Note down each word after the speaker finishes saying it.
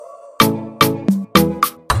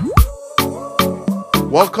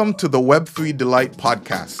Welcome to the Web3 Delight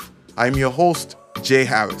podcast. I'm your host, Jay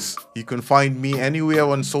Harris. You can find me anywhere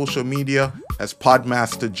on social media as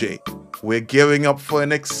Podmaster Jay. We're gearing up for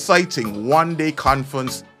an exciting one-day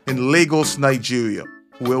conference in Lagos, Nigeria,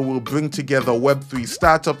 where we'll bring together Web3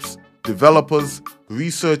 startups, developers,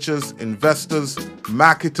 researchers, investors,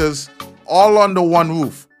 marketers, all under one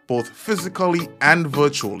roof, both physically and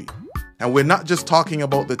virtually. And we're not just talking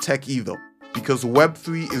about the tech either, because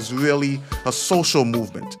Web3 is really a social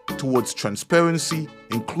movement towards transparency,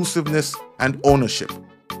 inclusiveness, and ownership.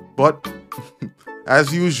 But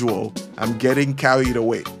as usual, I'm getting carried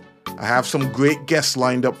away. I have some great guests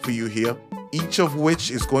lined up for you here, each of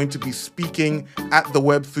which is going to be speaking at the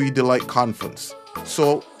Web3 Delight conference.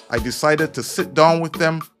 So I decided to sit down with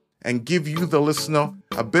them and give you, the listener,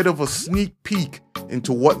 a bit of a sneak peek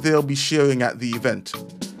into what they'll be sharing at the event.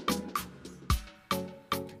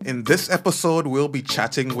 In this episode, we'll be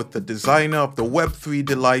chatting with the designer of the Web3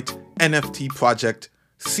 Delight NFT project,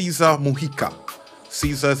 Cesar Mujica.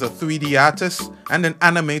 Cesar is a 3D artist and an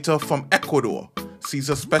animator from Ecuador.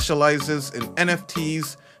 Cesar specializes in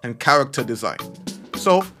NFTs and character design.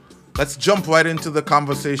 So, let's jump right into the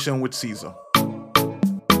conversation with Cesar.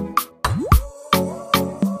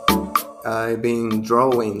 I've been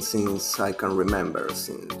drawing since I can remember,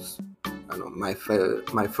 since my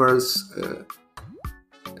first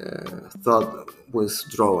thought was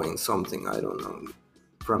drawing something. I don't know.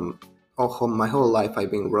 From my whole life,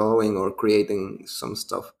 I've been drawing or creating some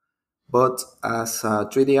stuff. But as a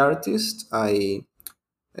 3D artist, I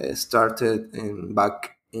started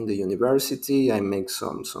back in the university. I make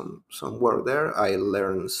some work there. I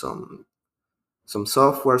learned some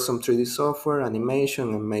software, some 3D software,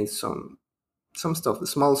 animation, and made some stuff, the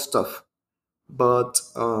small stuff. But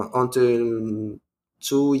until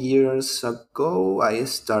 2 years ago, I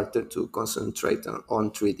started to concentrate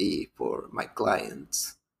on 3D for my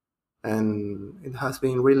clients. And it has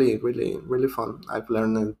been really, really, really fun. I've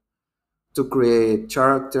learned to create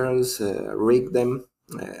characters, rig them.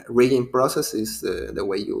 Rigging process is the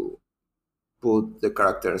way you put the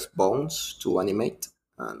character's bones to animate.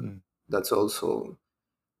 And that's also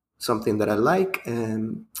something that I like.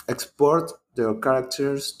 And export their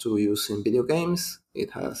characters to use in video games.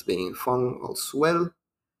 It has been fun as well.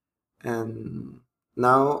 And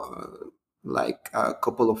now, like a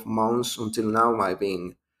couple of months until now, I've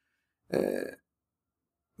been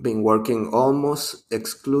working almost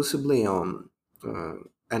exclusively on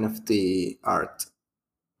NFT art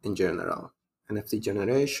in general, NFT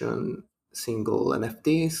generation, single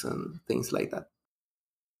NFTs, and things like that.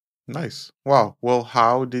 Nice. Wow. Well,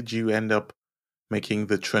 how did you end up making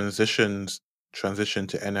the transition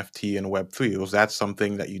to NFT and Web3? Was that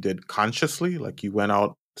something that you did consciously? Like you went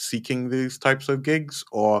out seeking these types of gigs,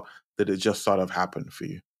 or did it just sort of happen for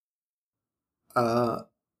you? Uh,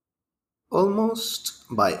 Almost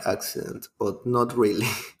by accident, but not really.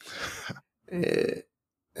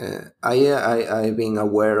 uh, I've been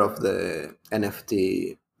aware of the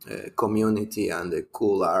NFT community and the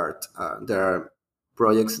cool art. There are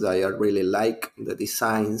projects that I really like, the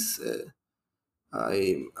designs.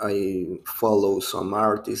 I follow some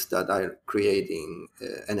artists that are creating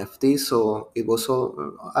NFTs, so it was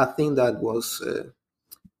a thing that was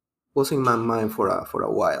in my mind for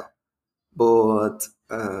a while. But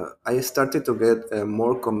I started to get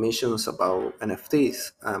more commissions about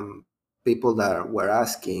NFTs. People that were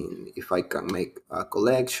asking if I can make a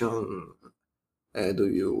collection. Can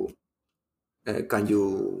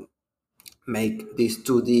you make this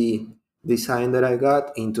 2D design that I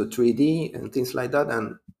got into 3D and things like that?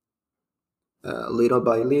 And little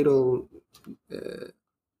by little,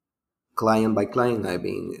 client by client, I've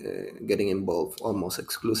been getting involved almost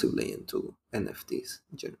exclusively into NFTs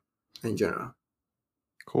in general.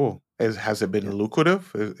 Cool. Has it been Yeah.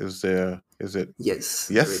 lucrative? Is it? Yes,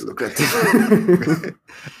 very Yes. lucrative.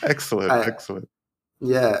 Excellent. I, Excellent.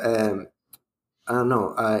 yeah, I don't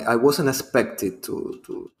know. I wasn't expected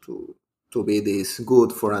to be this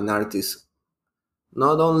good for an artist.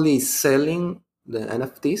 Not only selling the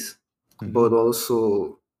NFTs, but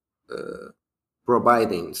also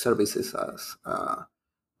providing services as a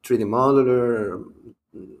 3D modeler,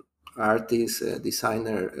 artist,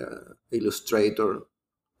 designer, illustrator,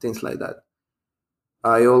 things like that.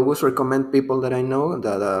 I always recommend people that I know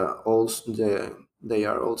that are also they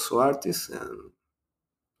are also artists, and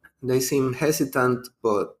they seem hesitant,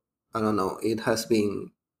 but I don't know. It has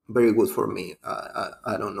been very good for me.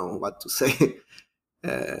 I don't know what to say.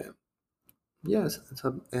 uh, yes,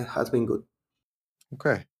 it has been good.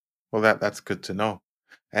 Okay. Well, that's good to know.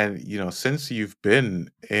 And since you've been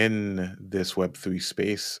in this Web3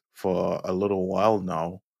 space for a little while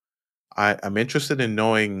now, I'm interested in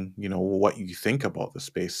knowing, what you think about the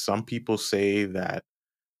space. Some people say that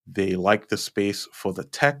they like the space for the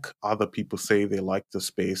tech. Other people say they like the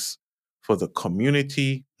space for the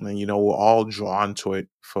community. And we're all drawn to it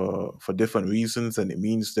for different reasons, and it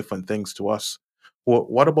means different things to us.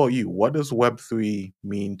 What about you? What does Web3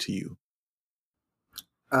 mean to you?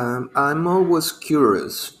 I'm always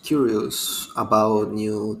curious about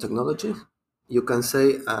new technology. You can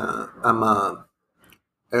say I'm a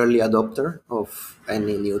early adopter of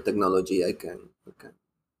any new technology I can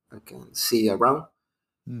see around.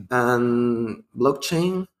 Mm, And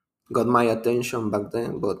blockchain got my attention back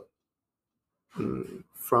then, but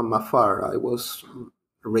from afar, I was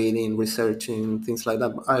reading, researching things like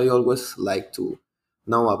that. I always like to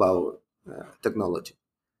know about technology,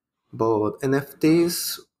 but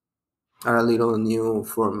NFTs are a little new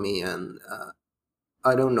for me, and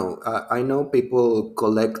I don't know. I know people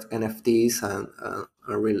collect NFTs and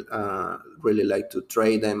really like to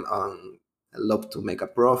trade them and love to make a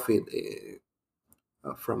profit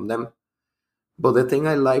from them. But the thing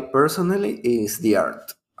I like personally is the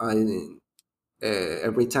art.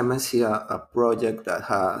 Every time I see a project that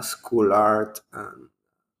has cool art and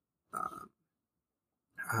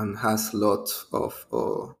has lots of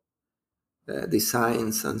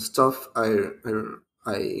designs and stuff,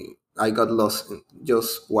 I got lost in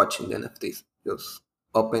just watching the NFTs. Just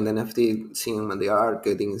open the NFT, seeing the art,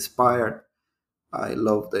 getting inspired. I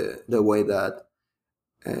love the way that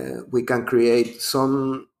we can create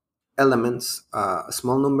some elements, a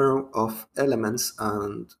small number of elements,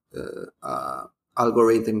 and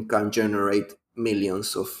algorithm can generate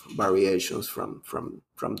millions of variations from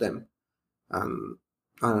them. And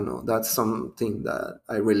I don't know, that's something that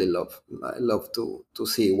I really love. I love to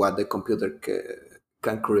see what the computer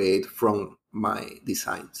can create from my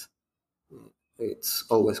designs. It's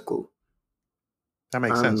always cool. that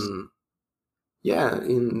makes sense. And yeah,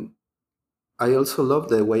 in I also love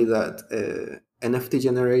the way that NFT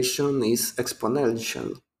generation is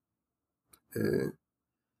exponential.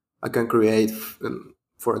 I can create,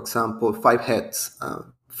 for example, five heads,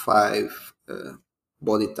 five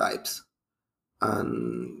body types,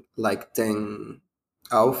 and like 10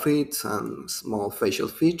 outfits and small facial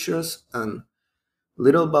features. And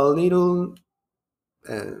little by little,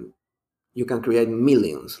 uh, you can create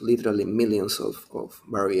millions, literally millions of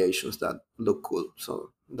variations that look cool.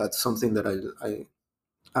 So that's something that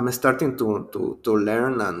I'm starting to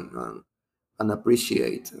learn and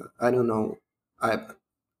appreciate. I don't know.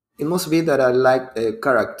 It must be that I like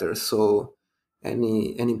characters. So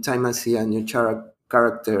anytime I see a new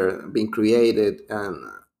character being created, and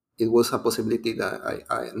it was a possibility that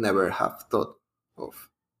I never have thought of.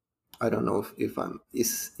 I don't know if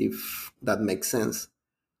that makes sense.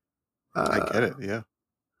 I get Uh, it. Yeah.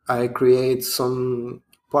 I create some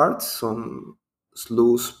parts, some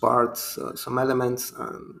loose parts, some elements,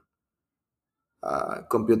 and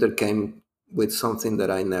computer came with something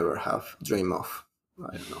that I never have dreamed of.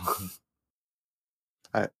 I don't know.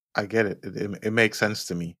 I I get it. It makes sense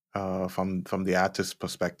to me. From the artist's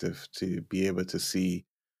perspective, to be able to see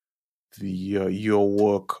your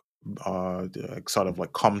work sort of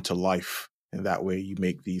like come to life in that way. You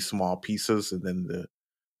make these small pieces, and then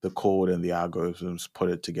the code and the algorithms put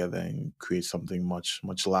it together and create something much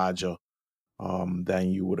larger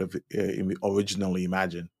than you would have originally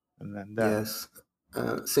imagined. And then that. Yes,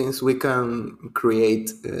 since we can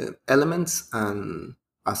create elements and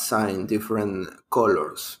assign different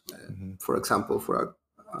colors. Hmm. For example, for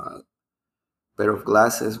a pair of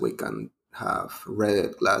glasses, we can have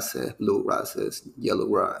red glasses, blue glasses, yellow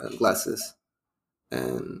glasses,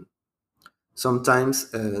 and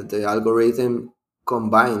sometimes the algorithm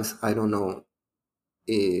combines. I don't know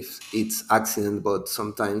if it's accident, but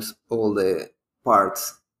sometimes all the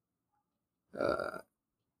parts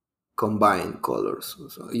combine colors,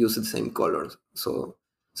 so use the same colors. So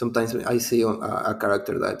sometimes I see a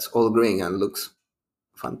character that's all green and looks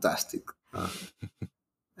fantastic.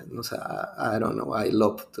 And also, I don't know. I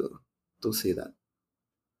love to see that.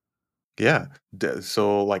 Yeah.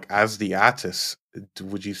 So, like, as the artist,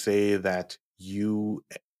 would you say that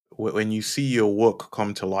when you see your work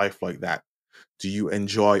come to life like that, do you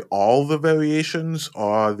enjoy all the variations,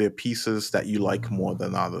 or are there pieces that you like more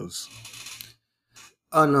than others?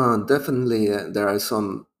 Oh no, definitely there are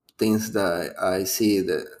some things that I see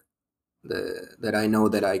that I know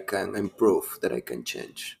that I can improve, that I can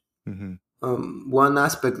change. Hmm. One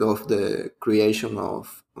aspect of the creation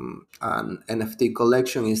of an NFT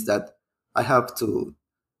collection is that I have to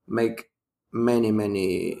make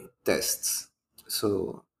many tests.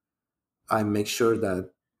 So I make sure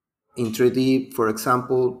that in 3D, for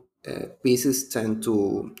example, pieces tend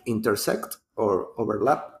to intersect or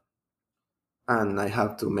overlap, and I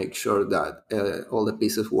have to make sure that all the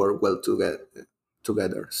pieces work well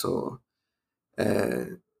together. So uh,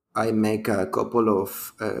 I make a couple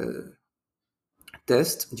of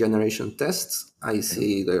generation tests. I Yeah.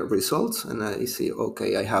 see the results, and I see,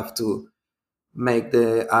 okay, I have to make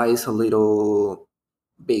the eyes a little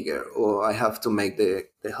bigger, or I have to make the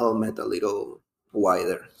helmet a little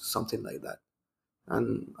wider, something like that.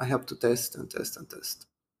 And I have to test and test and test.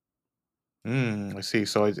 I see.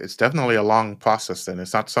 So it's definitely a long process then.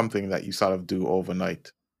 It's not something that you sort of do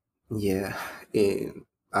overnight. Yeah, eh,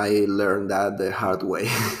 I learned that the hard way.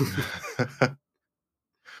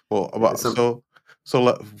 Well, Yeah, about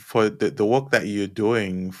for the work that you're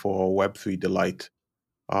doing for Web3 Delight,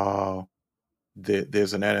 uh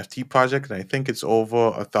there's an NFT project, and I think it's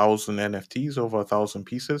over 1,000 NFTs, over 1,000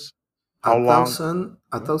 pieces. How long?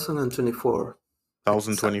 a Yeah, thousand and 24 exactly.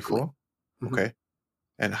 1,024. Mhm. Okay.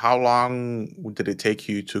 And how long did it take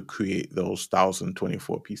you to create those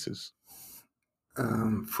 1,024 pieces?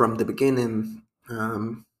 From the beginning,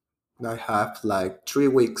 I have like 3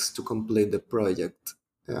 weeks to complete the project,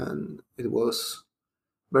 and it was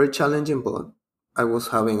very challenging, but I was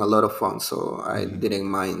having a lot of fun, so I Hmm. didn't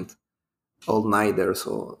mind all nighters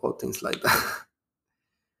or things like that.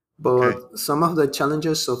 Okay. But some of the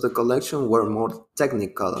challenges of the collection were more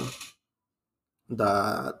technical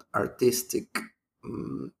than artistic.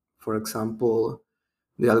 Mm, for example,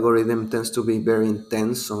 the algorithm tends to be very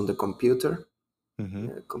intense on the computer.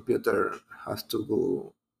 Hmm. Computer has to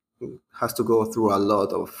go through a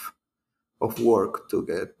lot of work to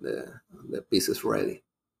get the pieces ready,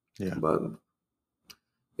 Yeah. but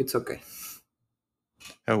it's okay.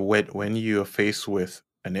 And when you're faced with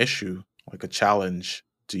an issue, like a challenge,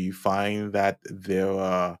 do you find that there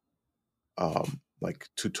are like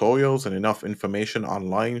tutorials and enough information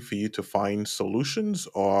online for you to find solutions,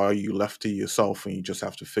 or are you left to yourself and you just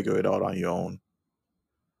have to figure it out on your own?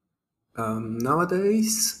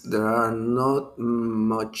 Nowadays, there are not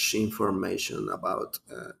much information about.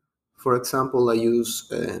 For example, I use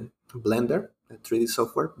Blender, a 3D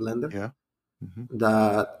software, Blender, Yeah. Hmm.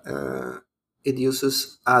 that it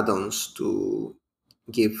uses add-ons to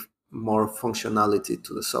give more functionality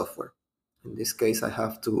to the software. In this case, I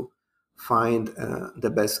have to find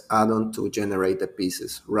the best add-on to generate the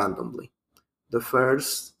pieces randomly. The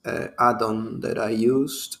first add-on that I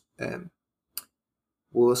used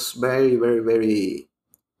was very, very, very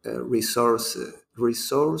resources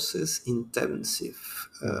intensive.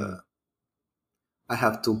 Hmm. I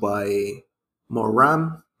have to buy more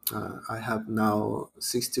RAM. I have now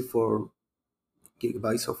 64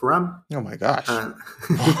 gigabytes of RAM, Oh my gosh. and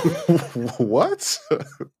What?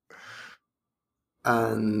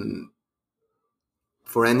 and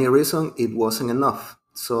for any reason it wasn't enough.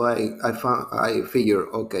 So I figured,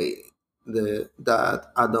 okay, the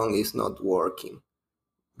that add-on is not working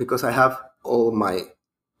because I have all my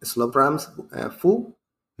slot RAMs full,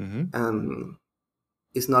 Hmm. and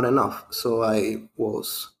it's not enough. So I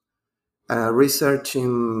was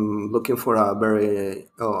researching, looking for a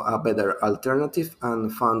better alternative,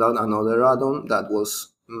 and found out another add-on that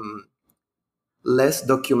was less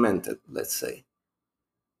documented, let's say.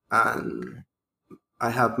 And Okay.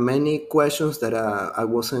 I have many questions that I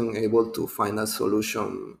wasn't able to find a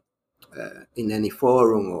solution in any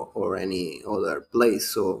forum or any other place.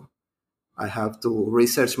 So I have to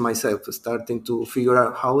research myself, starting to figure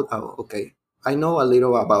out how. Okay, I know a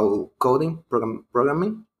little about coding,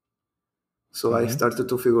 programming. So I Hmm. started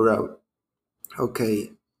to figure out,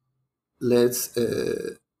 okay, let's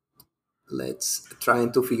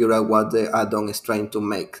trying to figure out what the add-on is trying to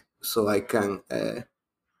make, so I can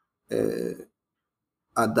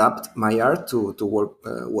adapt my art to work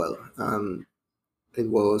well. And it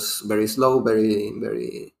was very slow, very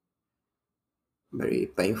very very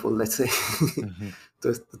painful, let's say, Hmm.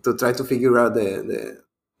 to try to figure out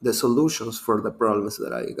the solutions for the problems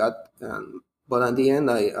that I got. And but at the end,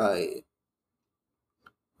 I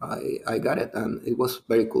got it, and it was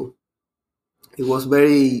very cool. It was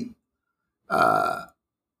very uh,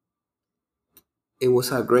 it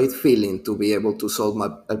was a great feeling to be able to solve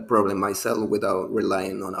a problem myself without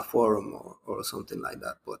relying on a forum or something like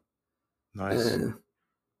that. But Nice. uh,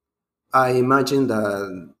 I imagine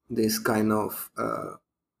that this kind of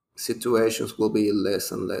situations will be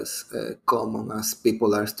less and less common as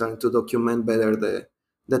people are starting to document better the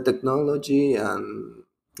technology and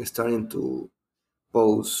starting to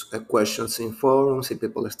pose questions in forums, and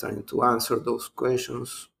people are starting to answer those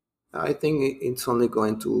questions. I think it's only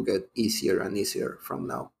going to get easier and easier from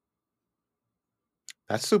now.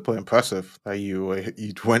 That's super impressive that you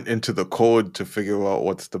went into the code to figure out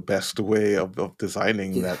what's the best way of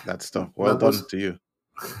designing Yeah, that stuff. Well that done was to you.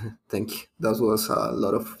 thank you. That was a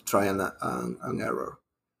lot of try and error,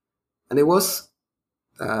 and it was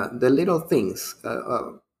the little things.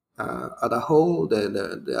 At a whole,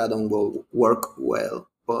 the add-on will work well,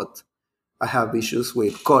 but I have issues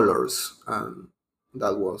with colors, and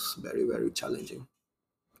that was very very challenging.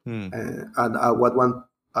 Hmm.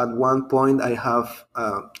 At one point, I have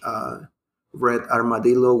a red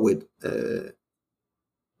armadillo with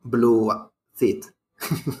blue teeth.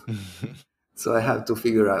 So I have to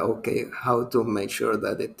figure out, okay, how to make sure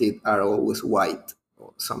that the teeth are always white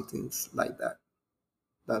or something like that.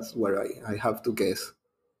 That's where I have to guess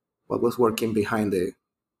what was working behind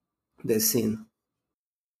the scene.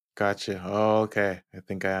 Gotcha. Oh, okay. I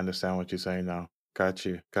think I understand what you're saying now. Got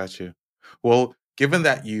you. Got you. Well, given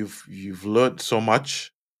that you've learned so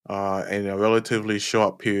much in a relatively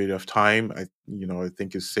short period of time, I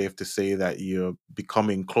think it's safe to say that you're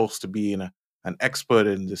becoming close to being an expert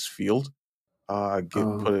in this field. Uh,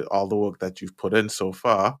 Put it, all the work that you've put in so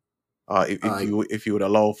far. I If you would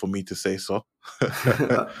allow for me to say so.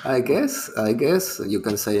 I guess you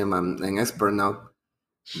can say I'm an expert now,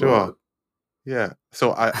 Sure. but Yeah.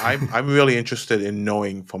 So I'm really interested in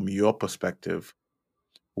knowing from your perspective,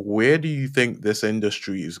 where do you think this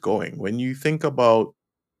industry is going? When you think about,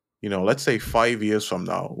 let's say 5 years from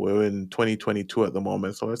now, we're in 2022 at the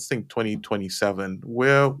moment, so let's think 2027.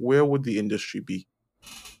 Where would the industry be?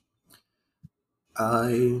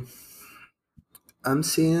 I I'm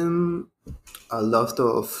seeing a lot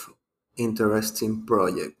of interesting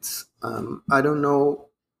projects. I don't know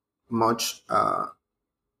much.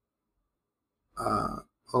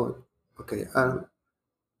 Oh, okay.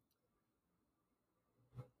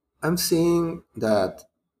 I'm seeing that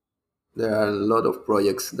there are a lot of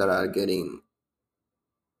projects that are getting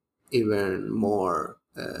even more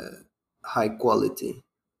high quality.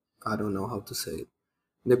 I don't know how to say it.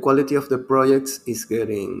 The quality of the projects is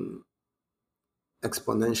getting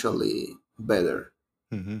exponentially better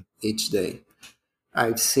Hmm. each day.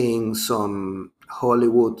 I've seen some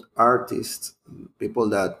Hollywood artists, people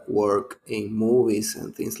that work in movies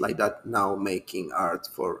and things like that, now making art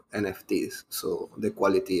for NFTs. So the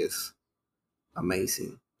quality is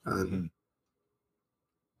amazing. And Hmm.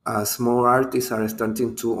 as more artists are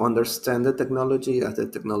starting to understand the technology, as the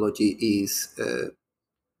technology is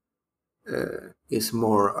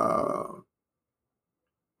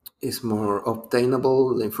more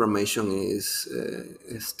obtainable, the information is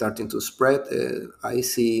starting to spread. I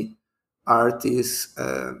see artists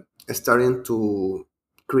starting to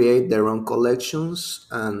create their own collections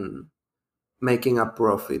and making a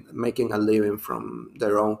profit, making a living from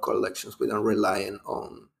their own collections without relying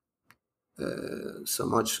on so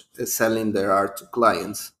much selling their art to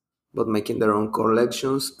clients, but making their own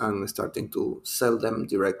collections and starting to sell them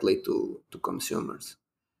directly to consumers.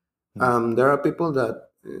 There are people that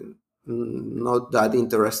not that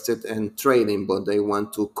interested in trading, but they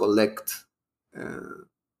want to collect. Uh,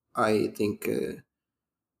 I think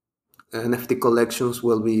NFT collections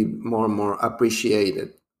will be more and more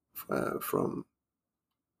appreciated from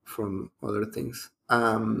other things.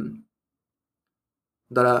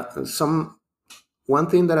 There are some one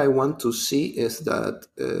thing that I want to see is that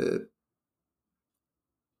uh,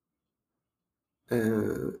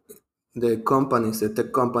 the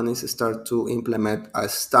tech companies, start to implement a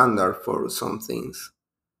standard for some things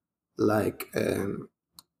like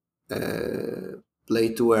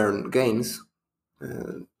play to earn games.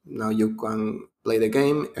 Now you can play the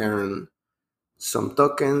game, earn some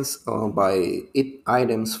tokens, or buy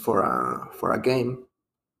items for a game,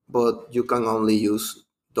 but you can only use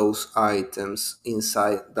those items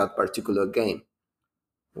inside that particular game.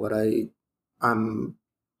 What I'm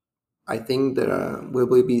I think we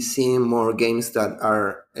will be seeing more games that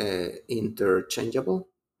are interchangeable.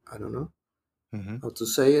 I don't know Hmm. how to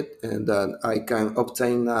say it, and that I can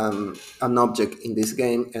obtain an object in this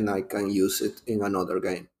game and I can use it in another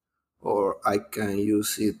game, or I can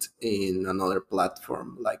use it in another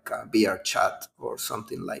platform like a VR chat or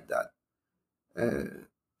something like that.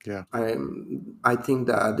 Yeah. I think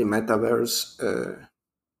that the metaverse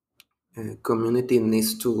community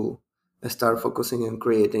needs to start focusing on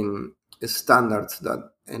creating standards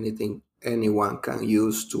that anyone can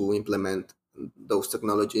use to implement those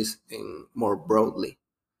technologies in more broadly.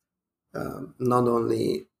 Not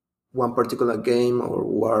only one particular game or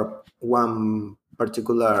one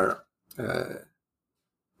particular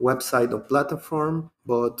website or platform,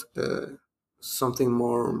 but something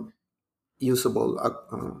more usable.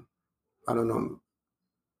 I don't know,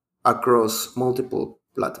 across multiple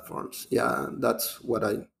platforms. Yeah, that's what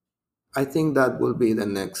I think that will be the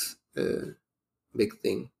next big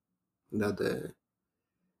thing, that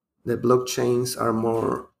the blockchains are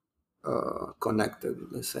more connected,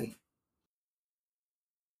 let's say.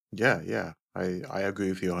 Yeah, yeah. I agree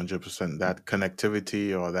with you 100%. That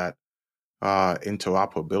connectivity or that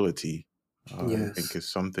interoperability, I think Yes.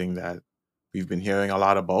 is something that we've been hearing a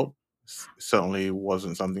lot about. Certainly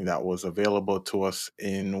wasn't something that was available to us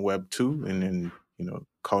in Web 2 and in,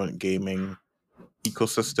 current gaming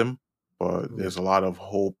ecosystem, but Yeah. there's a lot of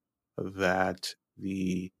hope that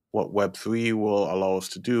the what Web3 will allow us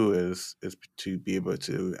to do is to be able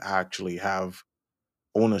to actually have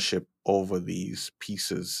ownership over these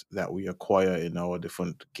pieces that we acquire in our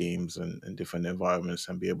different games and different environments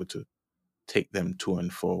and be able to take them to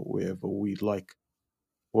and fro wherever we'd like.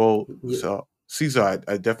 Well, Yeah. so Cesar,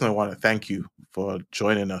 I definitely want to thank you for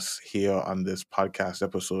joining us here on this podcast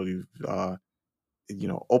episode. You've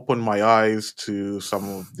opened my eyes to some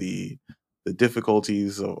of the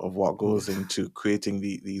difficulties of what Yeah. goes into creating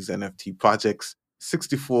these NFT projects.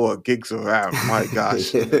 64 gigs of RAM, my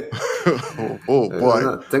gosh. Yeah. Oh boy.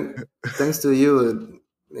 No, thanks to you.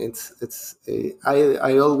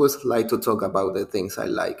 I always like to talk about the things I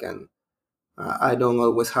like, and I don't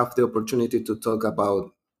always have the opportunity to talk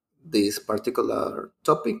about this particular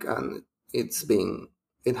topic, and it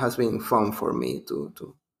has been fun for me to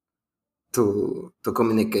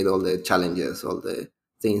communicate all the challenges, all the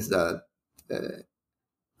things that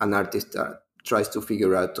an artist tries to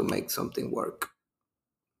figure out to make something work.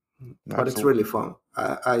 But it's Absolutely. really fun.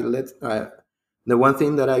 The one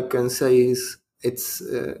thing that I can say is it's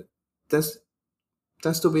tends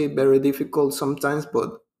tends to be very difficult sometimes,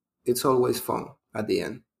 but it's always fun at the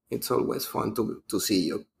end. It's always fun to see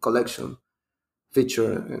your collection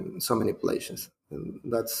feature in so many places. And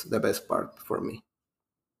that's the best part for me.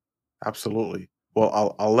 Absolutely.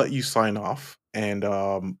 Well, I'll let you sign off, and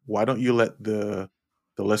why don't you let the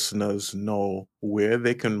listeners know where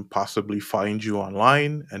they can possibly find you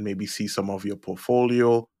online and maybe see some of your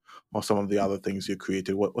portfolio or some of the other things you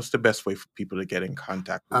created. What's the best way for people to get in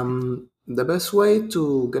contact with you? The best way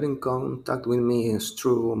to get in contact with me is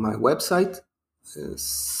through my website,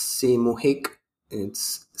 C Mujic.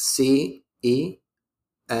 It's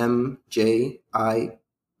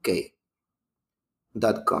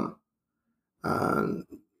CEMJIK.com. And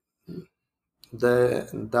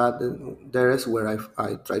that there is where I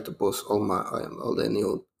try to post all the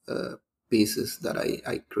new pieces that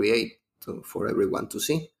I create for everyone to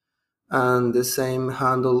see. And the same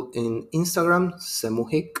handle in Instagram,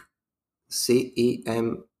 Semujik,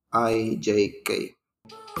 CEMIJK.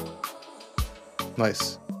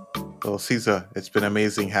 Nice. Well, Caesar, it's been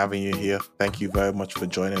amazing having you here. Thank you very much for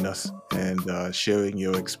joining us and sharing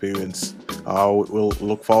your experience. We'll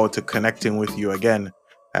look forward to connecting with you again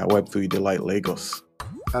at Web3 Delight Lagos.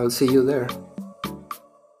 I'll see you there.